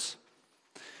words.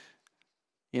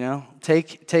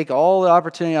 Take all the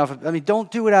opportunity off of,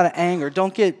 don't do it out of anger.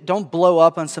 Don't blow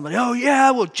up on somebody. Oh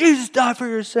yeah, well, Jesus died for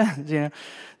your sins.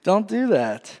 Don't do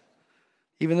that.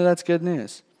 Even though that's good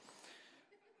news.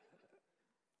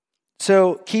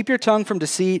 So keep your tongue from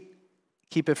deceit,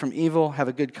 keep it from evil, have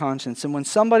a good conscience. And when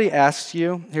somebody asks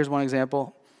you, here's one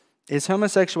example, is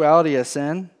homosexuality a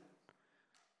sin?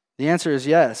 The answer is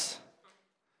yes.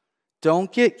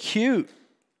 Don't get cute.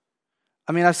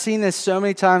 I've seen this so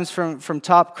many times from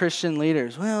top Christian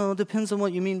leaders. Well, it depends on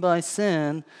what you mean by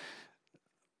sin.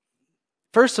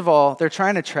 First of all, they're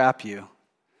trying to trap you.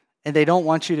 And they don't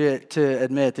want you to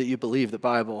admit that you believe the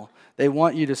Bible. They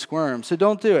want you to squirm. So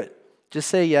don't do it. Just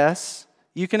say yes.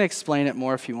 You can explain it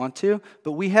more if you want to.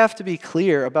 But we have to be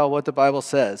clear about what the Bible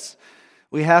says.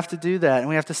 We have to do that, and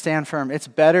we have to stand firm. It's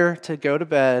better to go to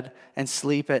bed and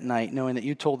sleep at night knowing that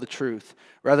you told the truth,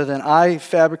 rather than I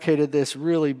fabricated this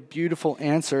really beautiful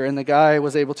answer, and the guy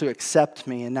was able to accept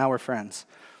me, and now we're friends.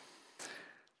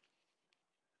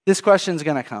 This question's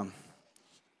going to come.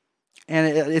 And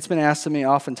it's been asked of me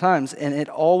oftentimes, and it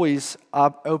always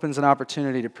opens an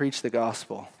opportunity to preach the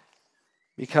gospel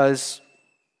because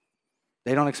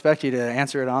they don't expect you to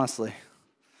answer it honestly.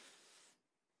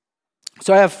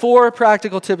 So I have 4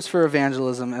 practical tips for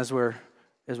evangelism as we're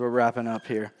wrapping up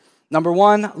here. Number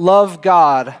 1, love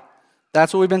God.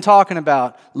 That's what we've been talking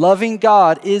about. Loving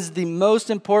God is the most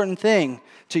important thing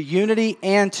to unity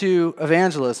and to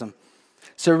evangelism.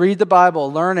 So read the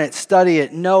Bible, learn it, study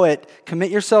it, know it,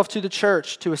 commit yourself to the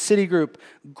church, to a city group,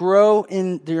 grow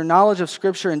in your knowledge of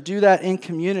Scripture, and do that in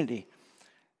community.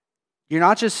 You're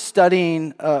not just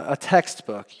studying a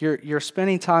textbook. You're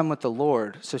spending time with the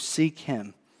Lord, so seek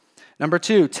Him. Number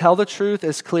 2, tell the truth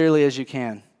as clearly as you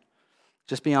can.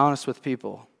 Just be honest with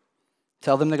people.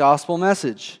 Tell them the gospel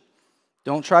message.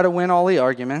 Don't try to win all the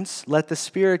arguments. Let the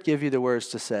Spirit give you the words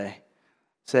to say.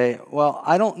 Say, well,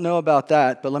 I don't know about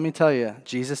that, but let me tell you,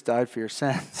 Jesus died for your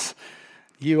sins.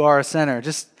 You are a sinner.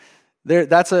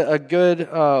 That's a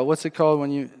good, what's it called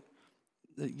when you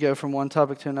go from one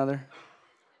topic to another?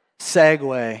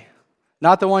 Segue.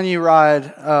 Not the one you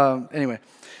ride. Anyway.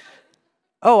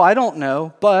 Oh, I don't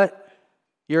know, but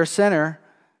you're a sinner,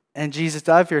 and Jesus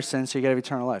died for your sins, so you got to have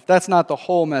eternal life. That's not the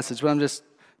whole message, but I'm just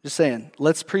saying,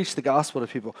 let's preach the gospel to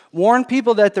people. Warn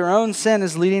people that their own sin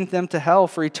is leading them to hell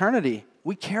for eternity.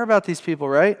 We care about these people,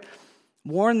 right?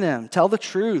 Warn them. Tell the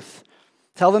truth.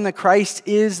 Tell them that Christ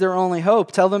is their only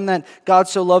hope. Tell them that God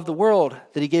so loved the world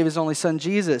that He gave His only Son,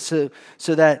 Jesus,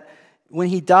 so that when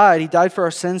He died for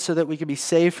our sins so that we could be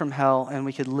saved from hell and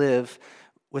we could live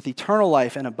with eternal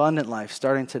life and abundant life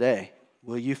starting today.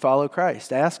 Will you follow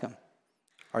Christ? Ask Him.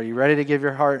 Are you ready to give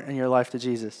your heart and your life to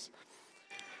Jesus?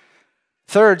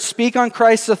 Third, speak on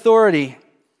Christ's authority.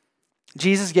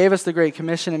 Jesus gave us the Great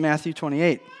Commission in Matthew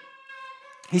 28.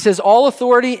 He says, all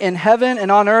authority in heaven and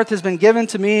on earth has been given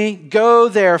to me. Go,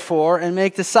 therefore, and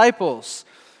make disciples.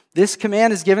 This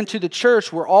command is given to the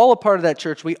church. We're all a part of that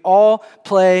church. We all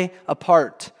play a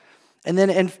part. And then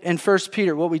in 1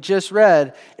 Peter, what we just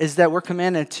read is that we're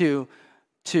commanded to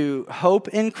hope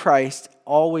in Christ,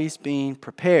 always being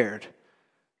prepared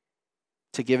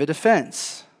to give a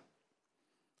defense.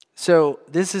 So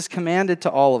this is commanded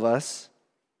to all of us,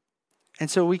 and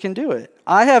so we can do it.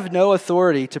 I have no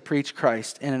authority to preach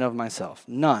Christ in and of myself.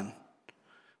 None.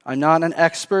 I'm not an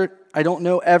expert. I don't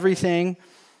know everything.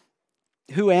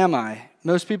 Who am I?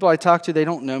 Most people I talk to, they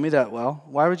don't know me that well.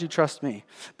 Why would you trust me?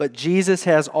 But Jesus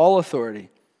has all authority.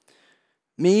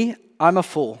 Me, I'm a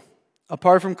fool.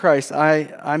 Apart from Christ,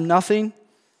 I'm nothing.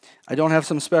 I don't have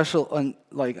some special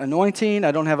anointing.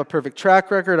 I don't have a perfect track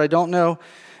record. I don't know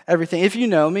everything. If you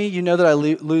know me, you know that I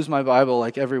lose my Bible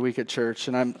like every week at church,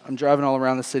 and I'm driving all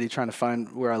around the city trying to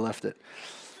find where I left it.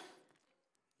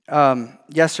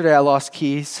 Yesterday I lost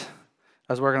keys.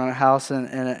 I was working on a house,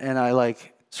 and I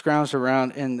scrounged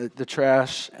around in the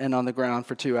trash and on the ground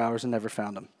for 2 hours and never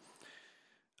found them.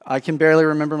 I can barely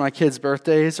remember my kids'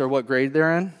 birthdays or what grade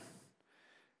they're in.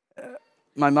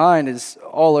 My mind is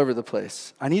all over the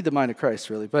place. I need the mind of Christ,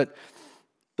 really. But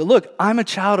look, I'm a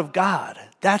child of God.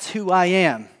 That's who I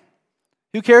am.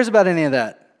 Who cares about any of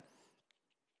that?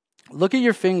 Look at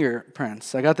your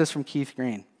fingerprints. I got this from Keith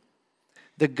Green.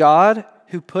 The God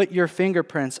who put your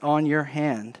fingerprints on your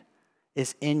hand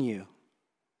is in you.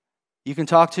 You can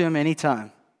talk to him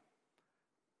anytime.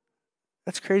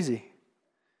 That's crazy.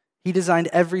 He designed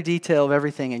every detail of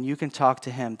everything, and you can talk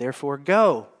to him. Therefore,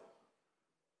 go.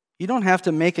 You don't have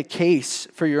to make a case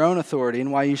for your own authority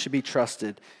and why you should be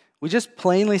trusted. We just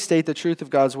plainly state the truth of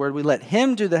God's word. We let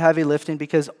him do the heavy lifting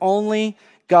because only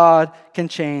God can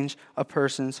change a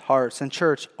person's hearts. And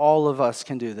church, all of us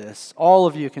can do this. All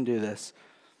of you can do this.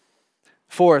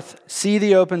 Fourth, see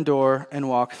the open door and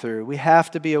walk through. We have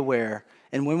to be aware.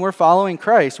 And when we're following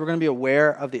Christ, we're going to be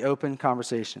aware of the open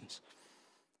conversations.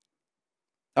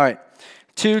 All right,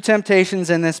 2 temptations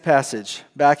in this passage.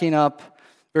 Backing up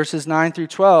verses 9 through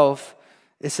 12,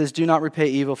 it says, do not repay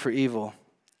evil for evil.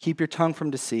 Keep your tongue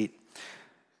from deceit.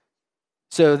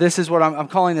 So this is what I'm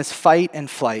calling this fight and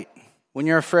flight. When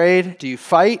you're afraid, do you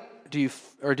fight? Do you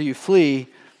flee?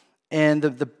 And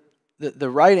the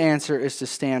right answer is to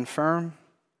stand firm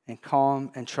and calm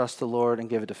and trust the Lord and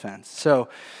give a defense. So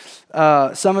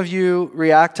some of you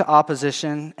react to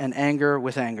opposition and anger,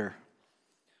 with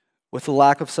a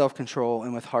lack of self-control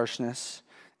and with harshness.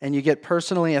 And you get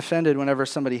personally offended whenever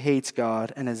somebody hates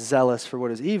God and is zealous for what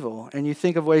is evil. And you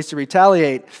think of ways to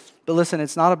retaliate. But listen,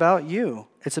 it's not about you.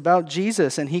 It's about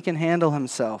Jesus, and he can handle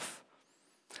himself.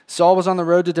 Saul was on the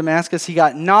road to Damascus. He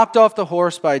got knocked off the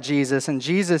horse by Jesus, and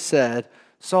Jesus said,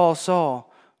 Saul,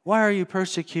 Saul, why are you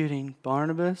persecuting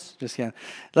Barnabas? Just kidding.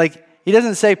 He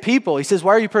doesn't say people. He says,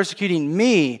 why are you persecuting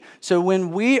me? So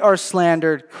when we are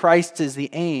slandered, Christ is the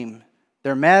aim.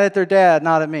 They're mad at their dad,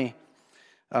 not at me.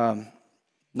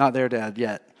 Not their dad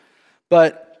yet.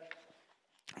 But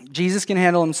Jesus can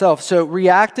handle himself. So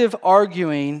reactive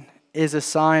arguing is a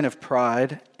sign of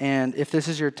pride. And if this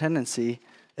is your tendency,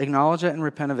 acknowledge it and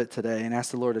repent of it today and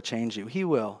ask the Lord to change you. He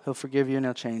will. He'll forgive you and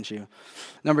he'll change you.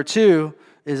 Number 2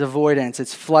 is avoidance.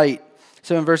 It's flight.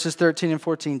 So in verses 13 and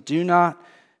 14, do not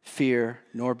fear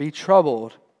nor be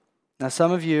troubled. Now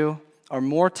some of you are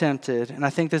more tempted, and I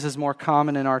think this is more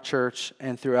common in our church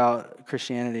and throughout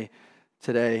Christianity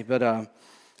today, but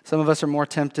some of us are more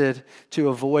tempted to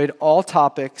avoid all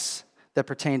topics that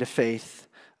pertain to faith,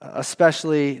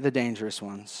 especially the dangerous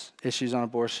ones. Issues on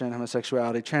abortion,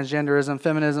 homosexuality, transgenderism,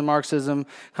 feminism, Marxism,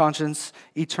 conscience,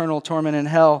 eternal torment in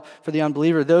hell for the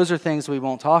unbeliever. Those are things we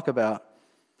won't talk about.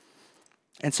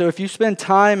 And so if you spend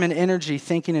time and energy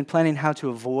thinking and planning how to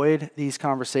avoid these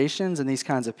conversations and these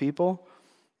kinds of people,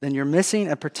 then you're missing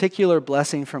a particular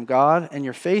blessing from God, and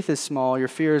your faith is small, your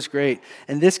fear is great.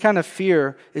 And this kind of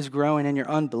fear is growing in your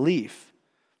unbelief.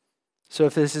 So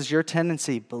if this is your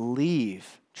tendency,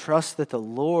 believe. Trust that the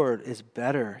Lord is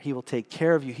better. He will take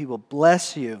care of you. He will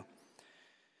bless you.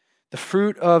 The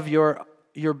fruit of your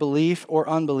belief or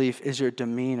unbelief is your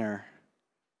demeanor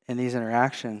in these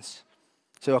interactions.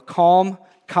 So a calm,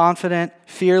 confident,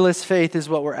 fearless faith is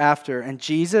what we're after. And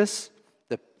Jesus,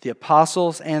 the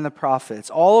apostles and the prophets,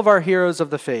 all of our heroes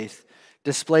of the faith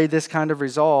displayed this kind of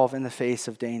resolve in the face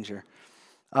of danger.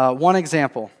 One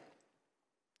example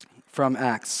from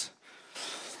Acts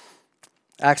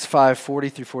 5, 40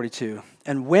 through 42.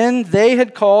 And when they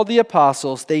had called the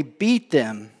apostles, they beat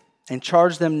them and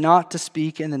charged them not to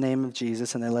speak in the name of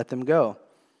Jesus, and they let them go.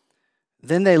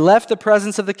 Then they left the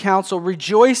presence of the council,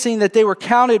 rejoicing that they were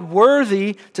counted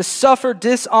worthy to suffer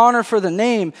dishonor for the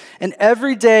name. And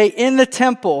every day in the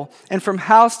temple and from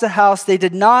house to house, they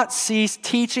did not cease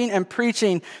teaching and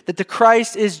preaching that the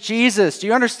Christ is Jesus. Do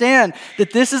you understand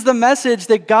that this is the message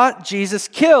that got Jesus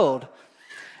killed?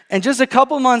 And just a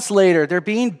couple months later, they're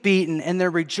being beaten and they're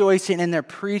rejoicing and they're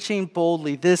preaching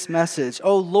boldly this message.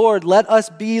 Oh Lord, let us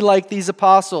be like these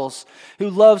apostles who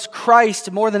loves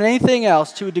Christ more than anything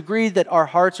else, to a degree that our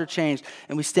hearts are changed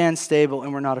and we stand stable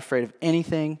and we're not afraid of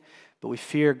anything, but we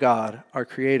fear God, our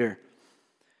Creator.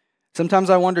 Sometimes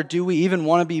I wonder, do we even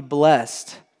want to be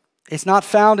blessed? It's not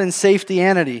found in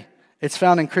safetyanity. It's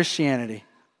found in Christianity.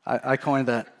 I coined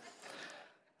that.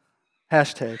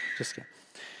 Hashtag, just kidding.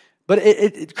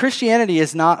 But Christianity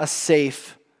is not a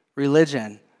safe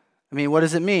religion. I mean, what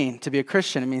does it mean to be a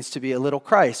Christian? It means to be a little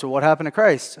Christ. Well, what happened to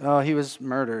Christ? Oh, he was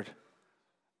murdered.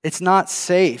 It's not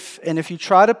safe. And if you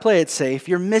try to play it safe,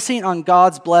 you're missing on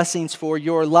God's blessings for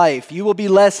your life. You will be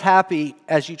less happy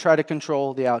as you try to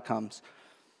control the outcomes.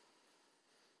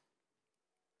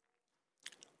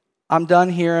 I'm done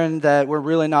hearing that we're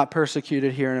really not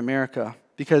persecuted here in America.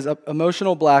 Because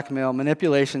emotional blackmail,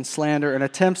 manipulation, slander, and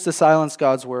attempts to silence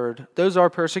God's word, those are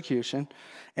persecution.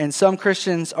 And some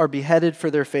Christians are beheaded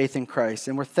for their faith in Christ.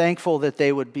 And we're thankful that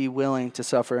they would be willing to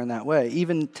suffer in that way,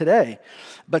 even today.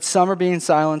 But some are being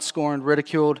silenced, scorned,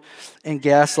 ridiculed, and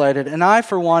gaslighted. And I,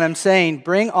 for one, am saying,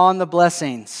 bring on the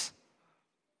blessings.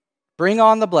 Bring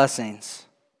on the blessings.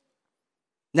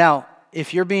 Now,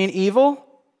 if you're being evil,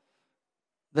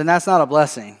 then that's not a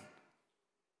blessing.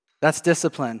 That's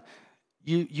discipline.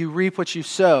 You reap what you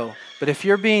sow. But if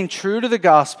you're being true to the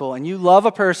gospel and you love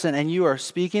a person and you are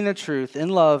speaking the truth in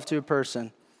love to a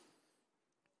person,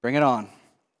 bring it on.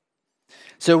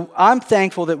 So I'm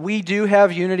thankful that we do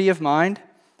have unity of mind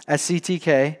at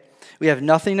CTK. We have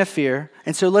nothing to fear.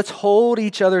 And so let's hold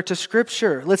each other to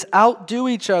Scripture. Let's outdo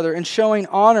each other in showing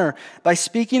honor by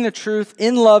speaking the truth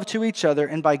in love to each other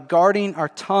and by guarding our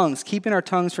tongues, keeping our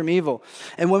tongues from evil.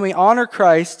 And when we honor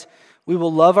Christ, we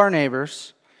will love our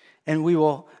neighbors, and we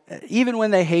will, even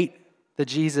when they hate the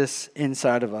Jesus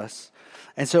inside of us.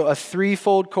 And so a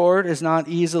 3-fold cord is not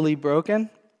easily broken.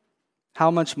 How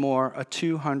much more a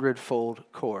 200-fold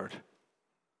cord?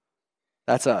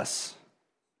 That's us.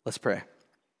 Let's pray.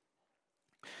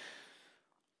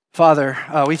 Father,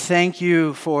 we thank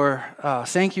you for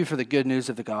the good news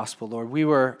of the gospel, Lord. We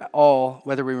were all,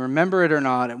 whether we remember it or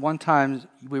not, at one time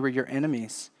we were your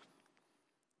enemies.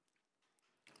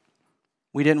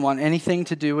 We didn't want anything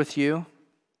to do with you.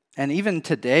 And even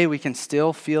today, we can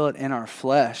still feel it in our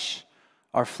flesh.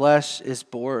 Our flesh is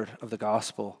bored of the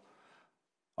gospel.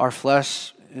 Our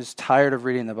flesh is tired of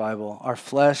reading the Bible. Our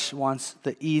flesh wants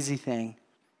the easy thing.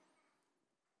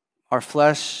 Our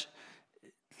flesh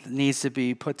needs to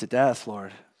be put to death,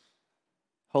 Lord.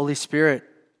 Holy Spirit,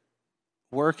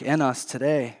 work in us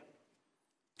today.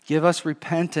 Give us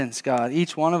repentance, God.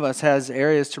 Each one of us has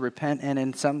areas to repent in,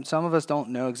 and some of us don't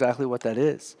know exactly what that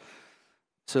is.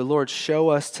 So, Lord, show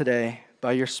us today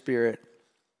by your Spirit.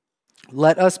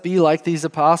 Let us be like these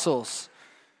apostles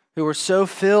who were so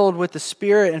filled with the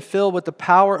Spirit and filled with the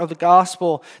power of the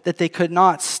gospel that they could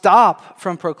not stop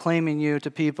from proclaiming you to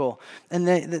people. And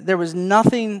there was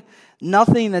nothing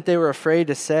that they were afraid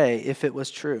to say if it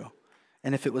was true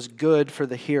and if it was good for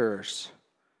the hearers.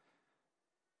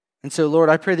 And so, Lord,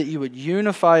 I pray that you would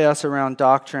unify us around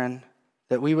doctrine,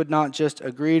 that we would not just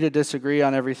agree to disagree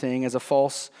on everything as a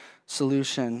false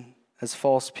solution, as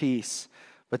false peace,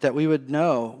 but that we would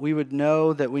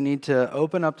know that we need to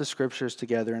open up the Scriptures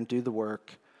together and do the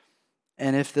work.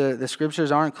 And if the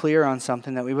Scriptures aren't clear on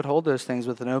something, that we would hold those things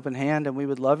with an open hand and we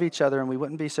would love each other and we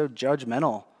wouldn't be so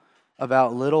judgmental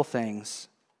about little things.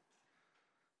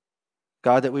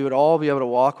 God, that we would all be able to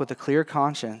walk with a clear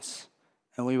conscience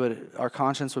and our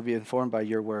conscience would be informed by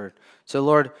your word. So,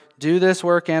 Lord, do this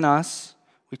work in us.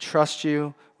 We trust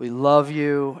you, we love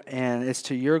you, and it's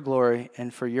to your glory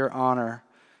and for your honor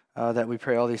that we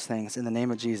pray all these things. In the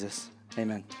name of Jesus,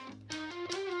 amen.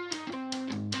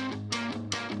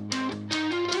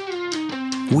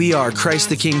 We are Christ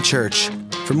the King Church.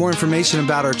 For more information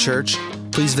about our church,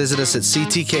 please visit us at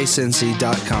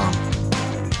ctkcincy.com.